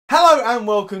Hello and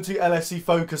welcome to LFC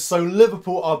Focus. So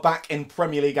Liverpool are back in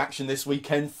Premier League action this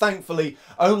weekend. Thankfully,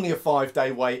 only a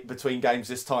 5-day wait between games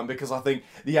this time because I think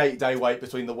the 8-day wait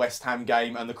between the West Ham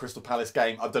game and the Crystal Palace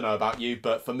game, I don't know about you,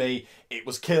 but for me, it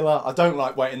was killer. I don't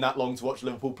like waiting that long to watch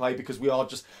Liverpool play because we are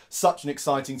just such an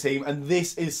exciting team and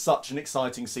this is such an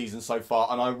exciting season so far,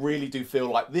 and I really do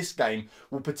feel like this game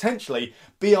will potentially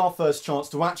be our first chance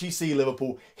to actually see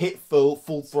Liverpool hit full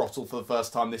throttle for the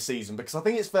first time this season, because I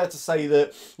think it's fair to say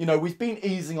that, you know, we've been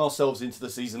easing ourselves into the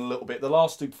season a little bit. The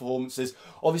last two performances,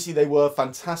 obviously they were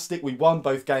fantastic. We won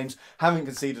both games, haven't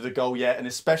conceded a goal yet, and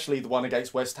especially the one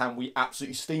against West Ham, we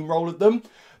absolutely steamrolled them.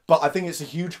 But I think it's a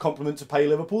huge compliment to pay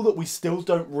Liverpool that we still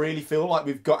don't really feel like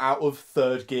we've got out of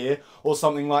third gear or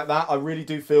something like that. I really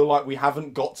do feel like we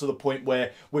haven't got to the point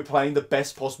where we're playing the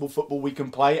best possible football we can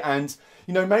play. And,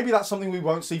 you know, maybe that's something we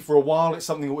won't see for a while. It's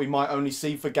something that we might only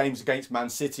see for games against Man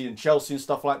City and Chelsea and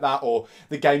stuff like that, or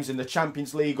the games in the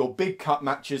Champions League or big cup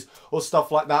matches or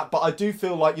stuff like that. But I do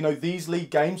feel like, you know, these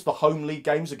league games, the home league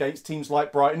games against teams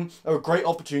like Brighton, are a great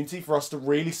opportunity for us to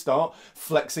really start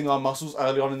flexing our muscles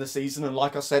early on in the season. And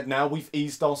like I said, now we've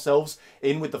eased ourselves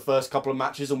in with the first couple of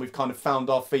matches and we've kind of found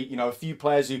our feet. You know, a few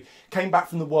players who came back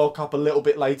from the World Cup a little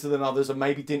bit later than others and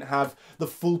maybe didn't have the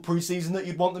full pre-season that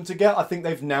you'd want them to get, I think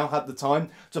they've now had the time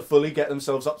to fully get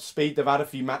themselves up to speed. They've had a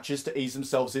few matches to ease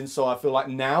themselves in, so I feel like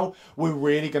now we're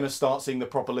really going to start seeing the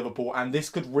proper Liverpool, and this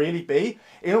could really be,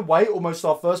 in a way, almost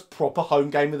our first proper home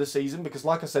game of the season, because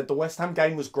like I said, the West Ham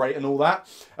game was great and all that,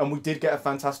 and we did get a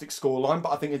fantastic scoreline,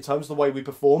 but I think in terms of the way we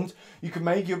performed, you could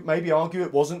maybe argue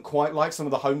it wasn't quite like some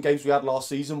of the home games we had last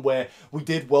season where we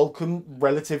did welcome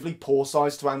relatively poor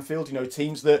sides to Anfield, you know,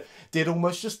 teams that did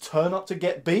almost just turn up to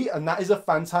get beat. And that is a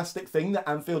fantastic thing, that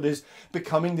Anfield is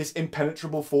becoming this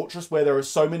impenetrable fortress where there are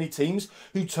so many teams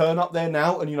who turn up there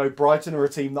now. And, you know, Brighton are a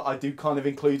team that I do kind of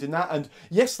include in that, and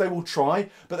yes, they will try,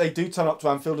 but they do turn up to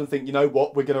Anfield and think, you know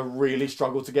what, we're going to really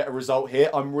struggle to get a result here.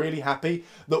 I'm really happy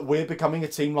that we're becoming a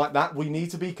team like that. We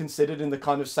need to be considered in the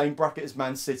kind of same bracket as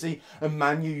Man City and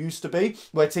Man U used to be,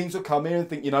 where teams will come here and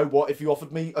think, you know what, if you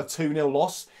offered me a 2-0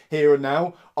 loss here and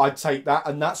now, I'd take that.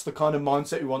 And that's the kind of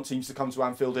mindset we want teams to come to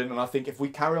Anfield in. And I think if we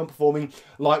carry on performing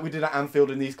like we did at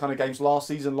Anfield in these kind of games last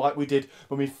season, like we did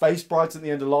when we faced Brighton at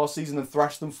the end of last season and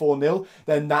thrashed them 4-0,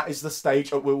 then that is the stage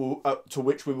to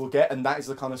which we will get, and that is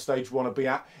the kind of stage we want to be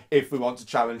at if we want to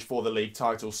challenge for the league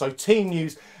title. So team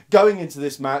news going into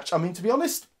this match, I mean, to be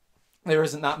honest, there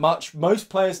isn't that much. Most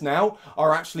players now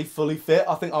are actually fully fit.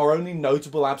 I think our only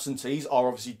notable absentees are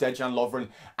obviously Dejan Lovren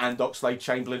and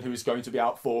Oxlade-Chamberlain, who is going to be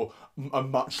out for a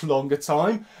much longer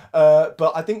time.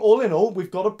 But I think all in all,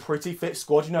 we've got a pretty fit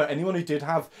squad. You know, anyone who did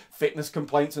have fitness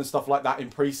complaints and stuff like that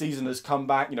in pre-season has come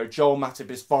back. You know, Joel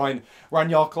Matip is fine.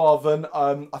 Ranjar Klavan,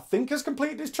 I think, has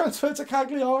completed his transfer to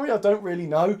Cagliari. I don't really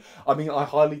know. I mean, I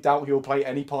highly doubt he'll play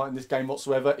any part in this game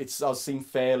whatsoever. It does seem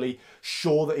fairly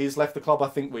sure that he's left the club. I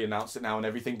think we announced it now and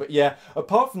everything, but yeah,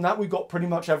 apart from that, we've got pretty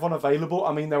much everyone available.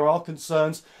 I mean, there are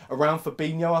concerns around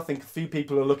Fabinho. I think a few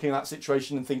people are looking at that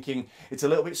situation and thinking it's a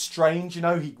little bit strange. You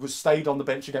know, he was stayed on the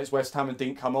bench against West Ham and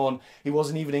didn't come on. He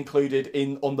wasn't even included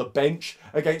on the bench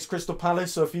against Crystal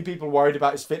Palace, so a few people are worried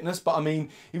about his fitness. But I mean,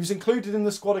 he was included in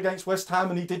the squad against West Ham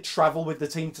and he did travel with the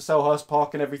team to Selhurst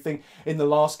Park and everything in the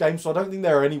last game, so I don't think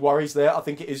there are any worries there. I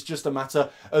think it is just a matter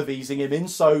of easing him in,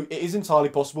 so it is entirely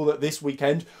possible that this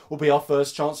weekend will be our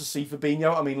first chance to see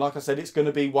Fabinho. I mean, like I said, it's going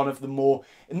to be one of the more,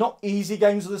 not easy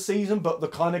games of the season, but the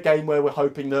kind of game where we're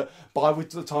hoping that by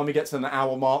the time we get to an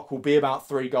hour mark, we'll be about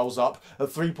 3 goals up,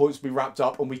 3 points will be wrapped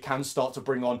up, and we can start to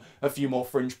bring on a few more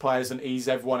fringe players and ease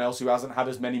everyone else who hasn't had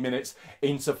as many minutes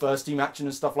into first team action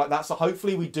and stuff like that. So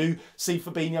hopefully we do see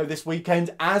Fabinho this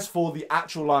weekend. As for the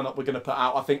actual lineup we're going to put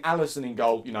out, I think Alisson in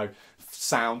goal, you know,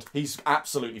 sound. He's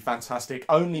absolutely fantastic.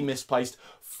 Only misplaced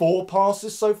 4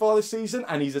 passes so far this season,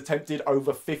 and he's attempted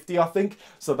over 50, I think.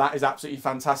 So that is absolutely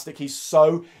fantastic. He's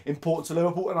so important to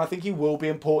Liverpool, and I think he will be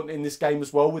important in this game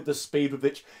as well with the speed with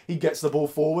which he gets the ball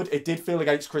forward. It did feel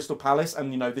against Crystal Palace,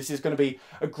 and you know, this is going to be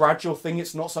a gradual thing.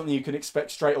 It's not something you can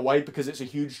expect straight away because it's a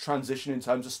huge transition in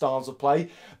terms of styles of play,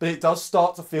 but it does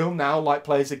start to feel now like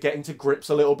players are getting to grips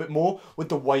a little bit more with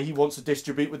the way he wants to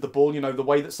distribute with the ball. You know, the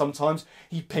way that sometimes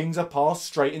he pings a pass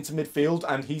straight into midfield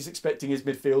and he's expecting his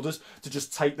midfielders to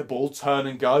just take the ball, turn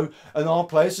and go, and our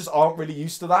players just aren't really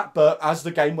used to that. But as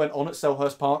the game went on at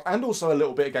Selhurst Park, and also a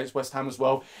little bit against West Ham as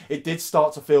well, it did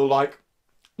start to feel like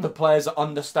the players are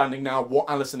understanding now what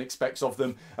Alisson expects of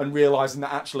them and realising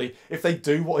that actually if they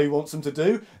do what he wants them to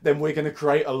do, then we're going to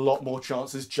create a lot more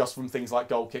chances just from things like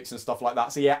goal kicks and stuff like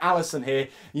that. So yeah, Alisson here,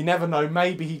 you never know,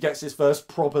 maybe he gets his first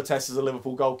proper test as a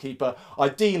Liverpool goalkeeper.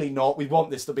 Ideally not, we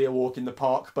want this to be a walk in the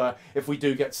park, but if we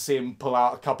do get to see him pull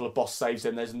out a couple of boss saves,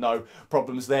 then there's no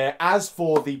problems there. As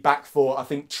for the back four, I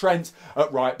think Trent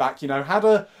at right back, you know, had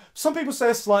a, some people say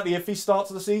a slightly iffy start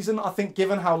to the season. I think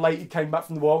given how late he came back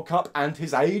from the World Cup and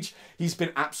his age, he's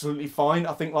been absolutely fine.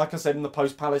 I think, like I said in the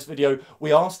post-Palace video,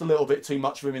 we asked a little bit too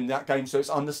much of him in that game, so it's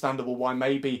understandable why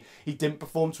maybe he didn't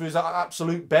perform to his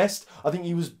absolute best. I think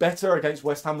he was better against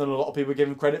West Ham than a lot of people give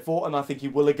him credit for, and I think he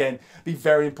will again be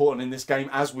very important in this game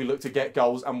as we look to get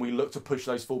goals and we look to push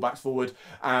those fullbacks forward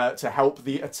to help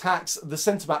the attacks. The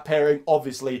centre-back pairing,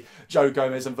 obviously, Joe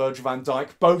Gomez and Virgil van Dijk,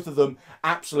 both of them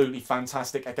absolutely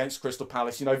fantastic against Crystal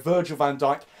Palace. You know, Virgil van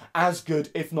Dijk as good,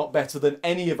 if not better, than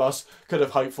any of us could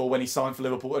have hoped for when he signed for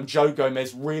Liverpool, and Joe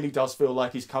Gomez really does feel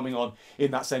like he's coming on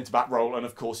in that centre-back role, and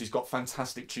of course he's got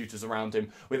fantastic tutors around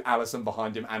him with Alisson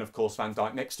behind him and of course Van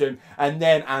Dijk next to him, and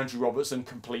then Andrew Robertson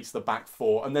completes the back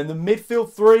four. And then the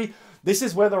midfield three, this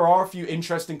is where there are a few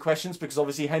interesting questions because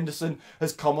obviously Henderson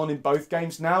has come on in both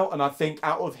games now, and I think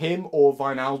out of him or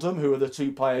Wijnaldum, who are the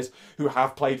two players who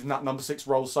have played in that number 6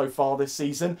 role so far this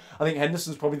season, I think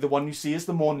Henderson's probably the one you see as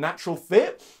the more natural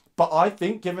fit. But I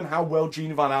think, given how well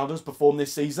Gini Wijnaldum's performed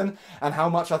this season and how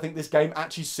much I think this game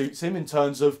actually suits him in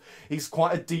terms of he's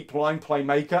quite a deep-lying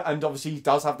playmaker, and obviously he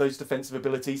does have those defensive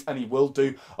abilities and he will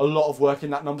do a lot of work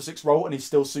in that number 6 role and he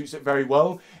still suits it very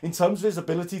well. In terms of his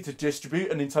ability to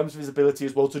distribute and in terms of his ability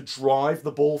as well to drive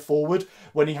the ball forward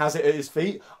when he has it at his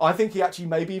feet, I think he actually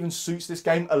maybe even suits this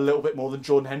game a little bit more than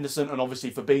Jordan Henderson. And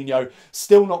obviously Fabinho,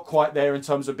 still not quite there in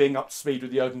terms of being up to speed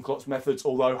with Jurgen Klopp's methods,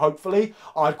 although hopefully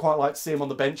I'd quite like to see him on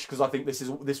the bench, because I think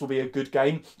this will be a good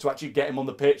game to actually get him on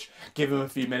the pitch, give him a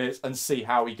few minutes and see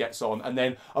how he gets on. And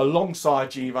then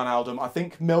alongside Gini Wijnaldum, I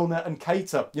think Milner and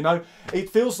Keita, you know, it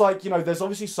feels like, you know, there's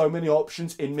obviously so many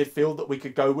options in midfield that we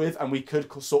could go with, and we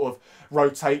could sort of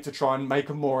rotate to try and make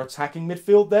a more attacking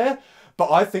midfield there.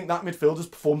 But I think that midfield has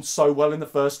performed so well in the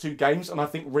first 2 games, and I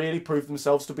think really proved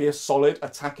themselves to be a solid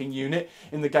attacking unit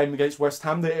in the game against West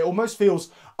Ham, that it almost feels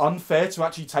unfair to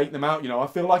actually take them out. You know, I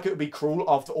feel like it would be cruel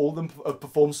after all of them have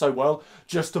performed so well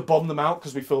just to bomb them out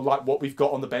because we feel like what we've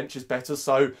got on the bench is better.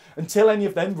 So until any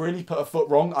of them really put a foot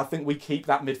wrong, I think we keep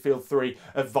that midfield 3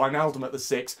 of Wijnaldum at the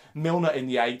 6, Milner in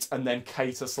the 8, and then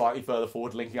Keita slightly further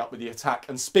forward linking up with the attack.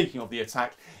 And speaking of the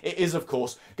attack, it is of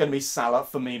course going to be Salah,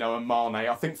 Firmino and Mane.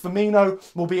 I think Firmino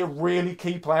will be a really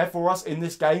key player for us in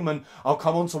this game, and I'll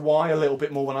come on to why a little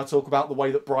bit more when I talk about the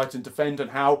way that Brighton defend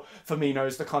and how Firmino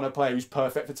is the kind of player who's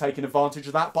perfect for taking advantage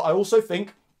of that. But I also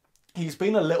think he's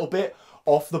been a little bit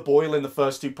off the boil in the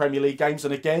first 2 Premier League games,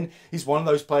 and again, he's one of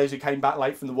those players who came back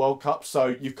late from the World Cup,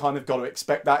 so you've kind of got to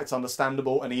expect that. It's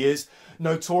understandable, and he is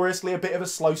notoriously a bit of a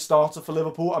slow starter for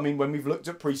Liverpool. I mean, when we've looked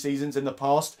at pre-seasons in the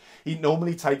past, he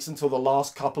normally takes until the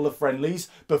last couple of friendlies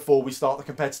before we start the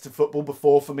competitive football,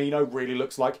 before Firmino really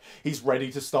looks like he's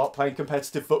ready to start playing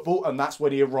competitive football, and that's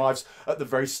when he arrives at the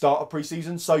very start of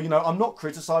pre-season. So, you know, I'm not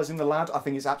criticising the lad. I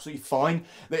think it's absolutely fine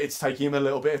that it's taking him a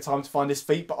little bit of time to find his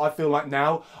feet, but I feel like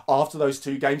now, after those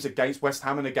 2 games against West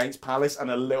Ham and against Palace and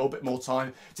a little bit more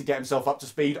time to get himself up to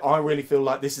speed, I really feel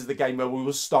like this is the game where we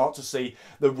will start to see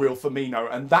the real Firmino,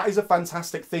 and that is a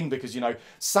fantastic thing because, you know,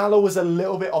 Salah was a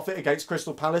little bit off it against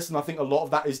Crystal Palace, and I think a lot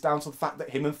of that is down to the fact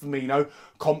that him and Firmino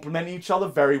complement each other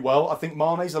very well. I think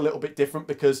Mane's a little bit different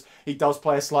because he does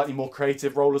play a slightly more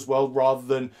creative role as well, rather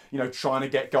than, you know, trying to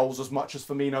get goals as much as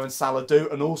Firmino and Salah do,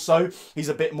 and also he's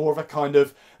a bit more of a kind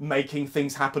of making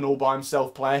things happen all by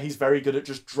himself player. He's very good at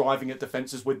just driving at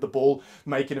defences with the ball,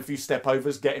 making a few step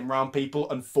overs, getting around people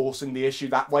and forcing the issue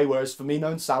that way, whereas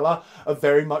Firmino and Salah are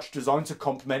very much designed to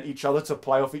complement each other, to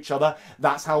play off each other.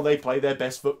 That's how they play their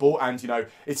best football, and, you know,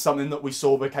 it's something that we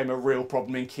saw became a real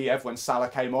problem in Kiev when Salah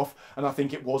came off, and I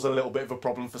think it was a little bit of a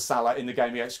problem for Salah in the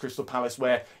game against Crystal Palace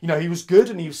where, you know, he was good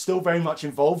and he was still very much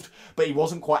involved, but he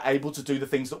wasn't quite able to do the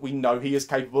things that we know he is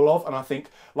capable of. And I think,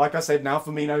 like I said, now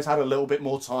Firmino's had a little bit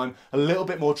more time, a little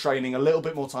bit more training, a little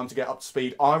bit more time to get up to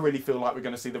speed. I really feel like we're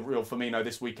going to see the real Firmino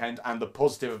this weekend, and the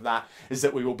positive of that is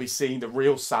that we will be seeing the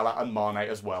real Salah and Mane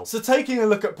as well. So taking a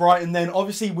look at Brighton then,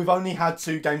 obviously we've only had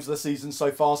 2 games of the season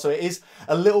so far, so it is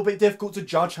a little bit difficult to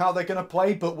judge how they're going to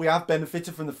play, but we have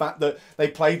benefited from the fact that they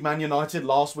played Man United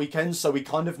last weekend, so we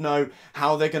kind of know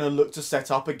how they're going to look to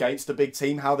set up against a big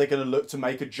team, how they're going to look to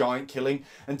make a giant killing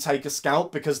and take a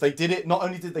scalp, because they did it, not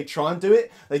only did they try and do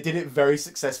it, they did it very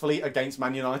successfully against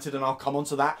Man United, and I'll come on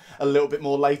to that a little bit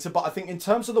more later. But I think in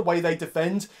terms of the way way they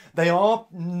defend, they are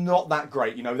not that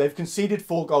great. You know, they've conceded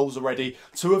 4 goals already.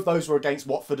 2 of those were against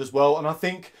Watford as well. And I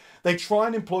think they try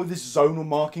and employ this zonal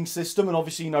marking system, and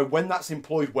obviously, you know, when that's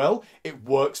employed well, it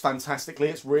works fantastically.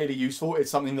 It's really useful. It's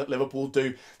something that Liverpool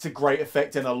do to great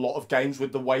effect in a lot of games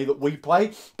with the way that we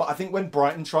play. But I think when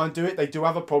Brighton try and do it, they do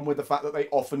have a problem with the fact that they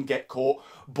often get caught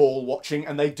ball watching,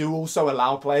 and they do also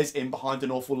allow players in behind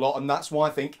an awful lot. And that's why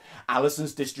I think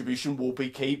Alisson's distribution will be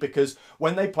key, because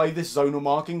when they play this zonal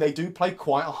marking, they do play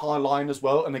quite a high line as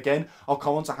well. And again, I'll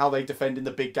come on to how they defend in the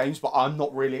big games, but I'm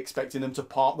not really expecting them to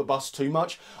park the bus too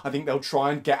much. I think they'll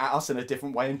try and get at us in a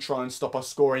different way and try and stop us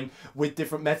scoring with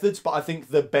different methods. But I think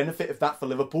the benefit of that for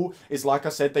Liverpool is, like I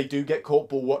said, they do get caught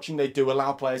ball watching. They do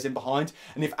allow players in behind.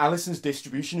 And if Alisson's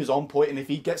distribution is on point, and if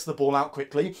he gets the ball out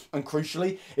quickly, and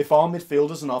crucially, if our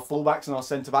midfielders and our fullbacks and our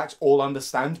centre-backs all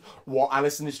understand what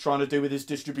Alisson is trying to do with his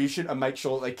distribution and make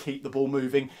sure that they keep the ball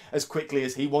moving as quickly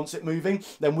as he wants it moving,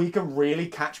 then we can really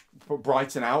catch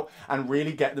Brighton out and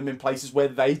really get them in places where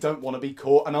they don't want to be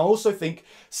caught. And I also think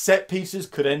set pieces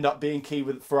could end up being key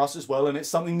for us as well, and it's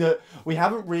something that we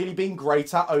haven't really been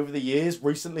great at over the years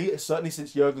recently, certainly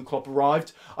since Jurgen Klopp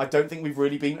arrived. I don't think we've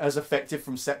really been as effective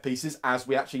from set pieces as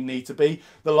we actually need to be.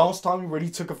 The last time we really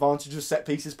took advantage of set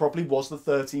pieces properly was the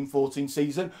 13-14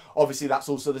 season. Obviously, that's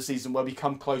also the season where we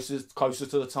come closer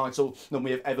to the title than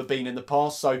we have ever been in the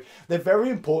past. So they're very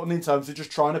important in terms of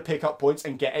just trying to pick up points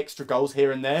and get extra goals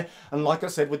here and there. And like I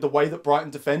said, with the way that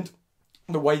Brighton defend,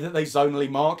 the way that they zonally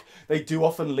mark, they do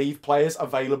often leave players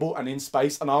available and in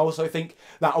space. And I also think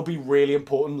that'll be really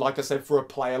important, like I said, for a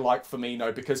player like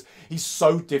Firmino, because he's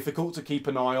so difficult to keep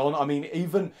an eye on. I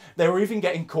mean, they were even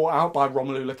getting caught out by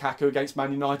Romelu Lukaku against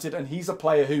Man United, and he's a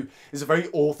player who is a very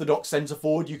orthodox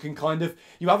centre-forward.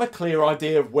 You have a clear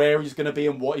idea of where he's going to be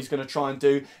and what he's going to try and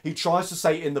do. He tries to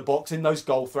stay in the box in those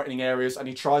goal-threatening areas, and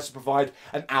he tries to provide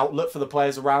an outlet for the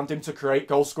players around him to create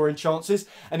goal-scoring chances.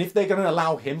 And if they're going to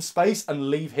allow him space and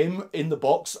leave him in the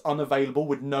box unavailable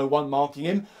with no one marking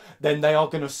him, then they are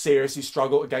going to seriously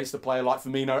struggle against a player like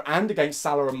Firmino and against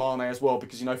Salah and Mane as well,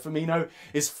 because, you know, Firmino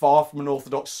is far from an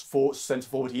orthodox centre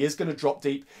forward. He is going to drop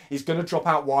deep. He's going to drop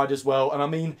out wide as well. And I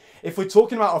mean, if we're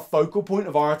talking about a focal point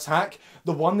of our attack,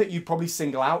 the one that you probably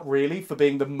single out really for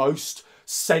being the most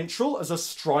central as a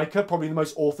striker, probably the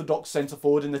most orthodox centre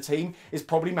forward in the team, is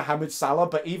probably Mohamed Salah.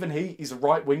 But even he's a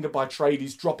right winger by trade.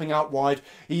 He's dropping out wide.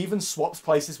 He even swaps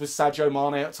places with Sadio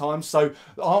Mane at times. So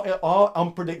our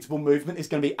unpredictable movement is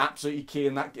going to be absolutely key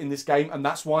in this game, and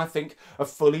that's why I think a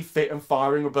fully fit and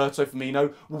firing Roberto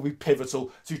Firmino will be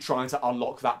pivotal to trying to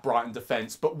unlock that Brighton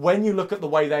defence. But when you look at the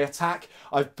way they attack,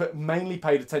 I've mainly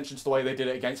paid attention to the way they did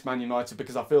it against Man United,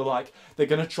 because I feel like they're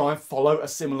going to try and follow a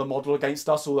similar model against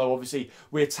us, although obviously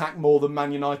we attack more than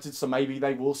Man United, so maybe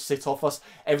they will sit off us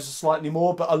ever so slightly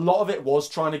more. But a lot of it was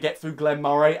trying to get through Glenn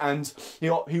Murray, and he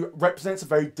represents a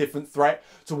very different threat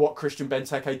to what Christian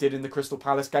Benteke did in the Crystal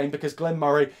Palace game, because Glenn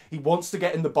Murray, he wants to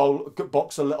get in the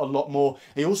box a lot more.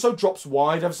 He also drops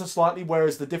wide ever so slightly,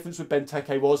 whereas the difference with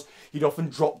Benteke was he'd often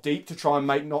drop deep to try and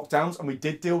make knockdowns, and we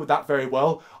did deal with that very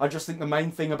well. I just think the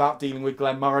main thing about dealing with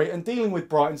Glenn Murray and dealing with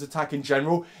Brighton's attack in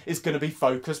general is going to be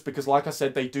focus, because like I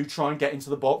said, they do try and get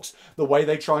into the box. The way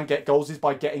they try and get goals is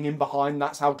by getting in behind.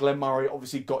 That's how Glenn Murray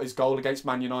obviously got his goal against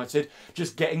Man United,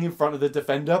 just getting in front of the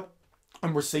defender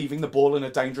and receiving the ball in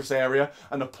a dangerous area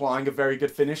and applying a very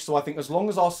good finish. So I think as long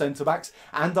as our centre-backs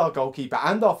and our goalkeeper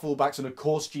and our full-backs, and of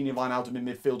course Gini Wijnaldum in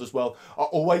midfield as well, are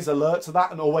always alert to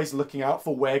that and always looking out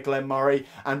for where Glenn Murray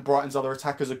and Brighton's other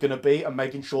attackers are going to be and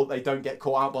making sure they don't get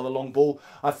caught out by the long ball,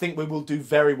 I think we will do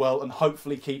very well and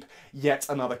hopefully keep yet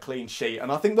another clean sheet.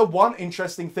 And I think the one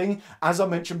interesting thing, as I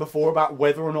mentioned before, about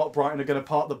whether or not Brighton are going to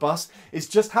park the bus is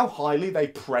just how highly they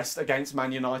pressed against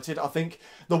Man United. I think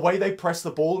the way they pressed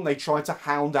the ball and they tried to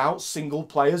hound out single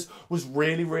players was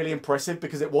really, really impressive,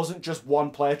 because it wasn't just one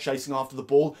player chasing after the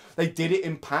ball. They did it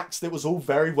in packs. That was all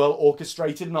very well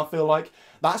orchestrated, and I feel like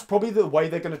that's probably the way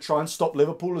they're going to try and stop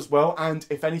Liverpool as well. And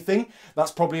if anything,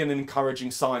 that's probably an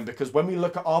encouraging sign, because when we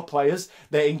look at our players,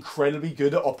 they're incredibly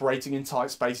good at operating in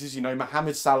tight spaces. You know,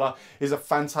 Mohamed Salah is a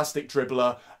fantastic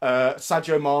dribbler.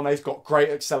 Sadio Mane's got great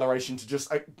acceleration to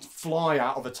just fly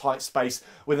out of a tight space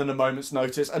within a moment's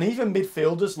notice. And even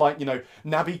midfielders like, you know,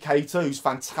 Naby Keita, Wijnaldum, who's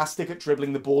fantastic at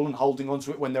dribbling the ball and holding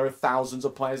onto it when there are thousands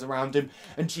of players around him,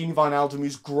 and Gini Wijnaldum,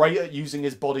 who's great at using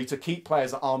his body to keep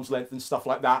players at arm's length and stuff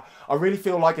like that. I really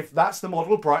feel like if that's the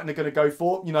model Brighton are going to go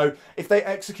for, you know, if they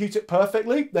execute it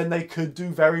perfectly, then they could do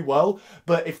very well.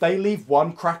 But if they leave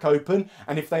one crack open,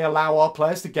 and if they allow our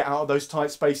players to get out of those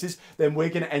tight spaces, then we're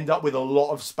going to end up with a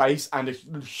lot of space and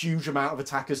a huge amount of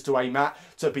attackers to aim at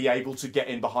to be able to get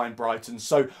in behind Brighton.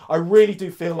 So I really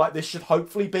do feel like this should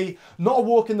hopefully be not a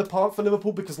walk in the park for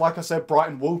Liverpool, because like I said,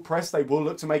 Brighton will press, they will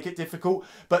look to make it difficult,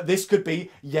 but this could be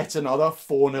yet another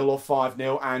 4-0 or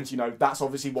 5-0, and you know, that's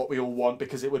obviously what we all want,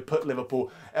 because it would put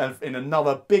Liverpool in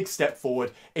another big step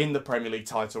forward in the Premier League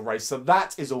title race. So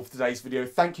that is all for today's video.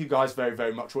 Thank you guys very,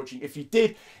 very much for watching. If you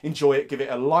did enjoy it, give it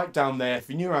a like down there. If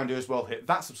you're new around here as well, hit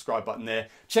that subscribe button there.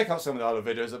 Check out some of the other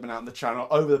videos that have been out on the channel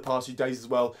over the past few days as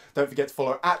well. Don't forget to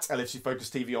follow at LFC Focus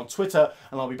TV on Twitter,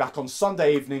 and I'll be back on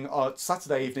Saturday evening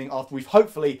after we've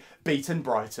hopefully beaten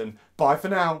Brighton. Bye for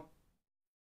now.